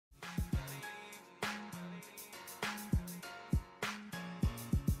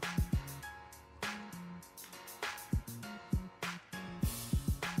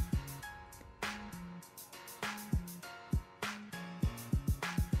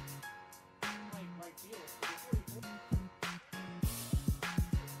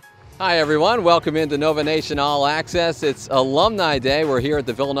Hi everyone, welcome into Nova Nation All Access. It's Alumni Day. We're here at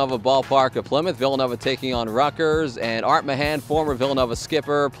the Villanova Ballpark of Plymouth. Villanova taking on Rutgers, and Art Mahan, former Villanova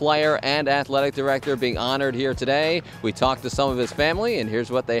skipper, player, and athletic director, being honored here today. We talked to some of his family, and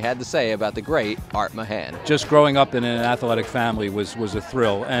here's what they had to say about the great Art Mahan. Just growing up in an athletic family was a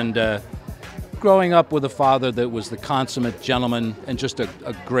thrill, and growing up with a father that was the consummate gentleman and just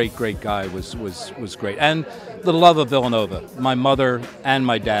a great guy was great. And the love of Villanova. My mother and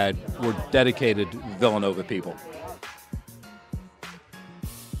my dad were dedicated Villanova people.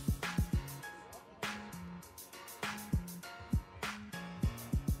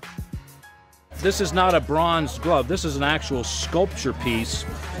 This is not a bronze glove. This is an actual sculpture piece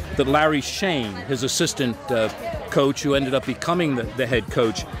that Larry Shane, his assistant coach, who ended up becoming the head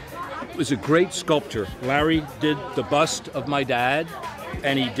coach, was a great sculptor. Larry did the bust of my dad,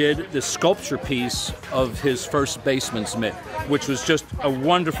 and he did the sculpture piece of his first baseman's mitt, which was just a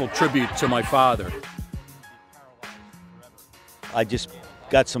wonderful tribute to my father. I just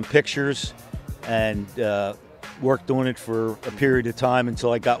got some pictures and worked on it for a period of time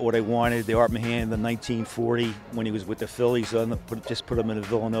until I got what I wanted. The Art Mahan in the 1940, when he was with the Phillies, just put him in a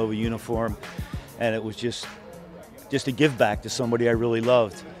Villanova uniform, and it was just a give back to somebody I really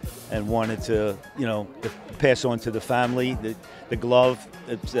loved and wanted to, to pass on to the family. The glove,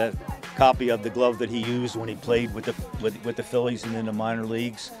 it's that copy of the glove that he used when he played with the Phillies and in the minor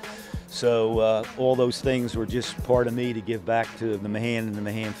leagues. So all those things were just part of me to give back to the Mahan and the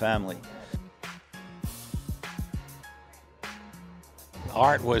Mahan family.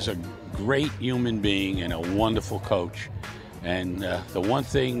 Art was a great human being and a wonderful coach. And the one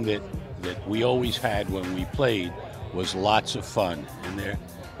thing that we always had when we played was lots of fun. And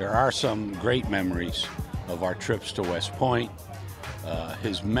there are some great memories of our trips to West Point.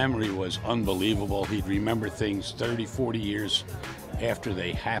 His memory was unbelievable. He'd remember things 30, 40 years after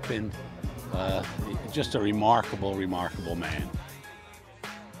they happened. Just a remarkable man.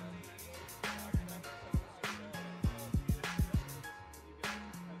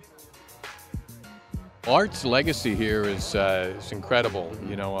 Art's legacy here is incredible.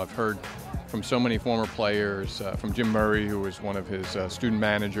 You know, I've heard from so many former players, from Jim Murray, who was one of his student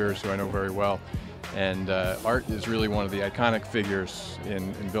managers, who I know very well. And Art is really one of the iconic figures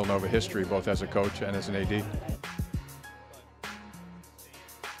in Villanova history, both as a coach and as an AD.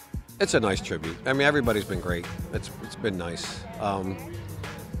 It's a nice tribute. I mean, everybody's been great. It's been nice.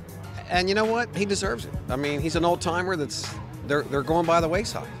 And you know what? He deserves it. I mean, he's an old-timer they're going by the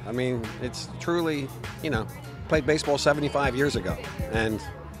wayside. I mean, it's truly, played baseball 75 years ago. And,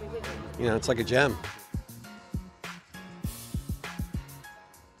 it's like a gem.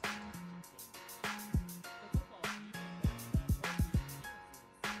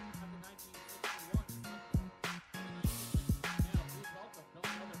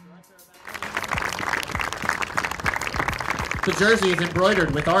 The jersey is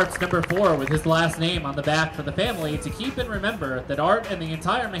embroidered with Art's number 4 with his last name on the back for the family to keep and remember that Art and the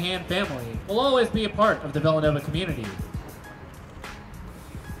entire Mahan family will always be a part of the Villanova community.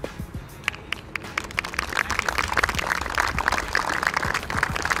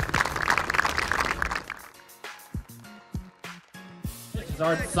 This is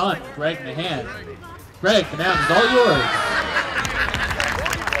Art's son, Greg Mahan. Greg, the mound is all yours.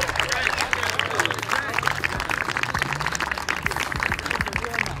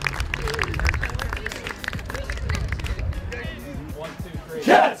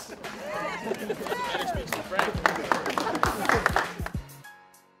 Yes!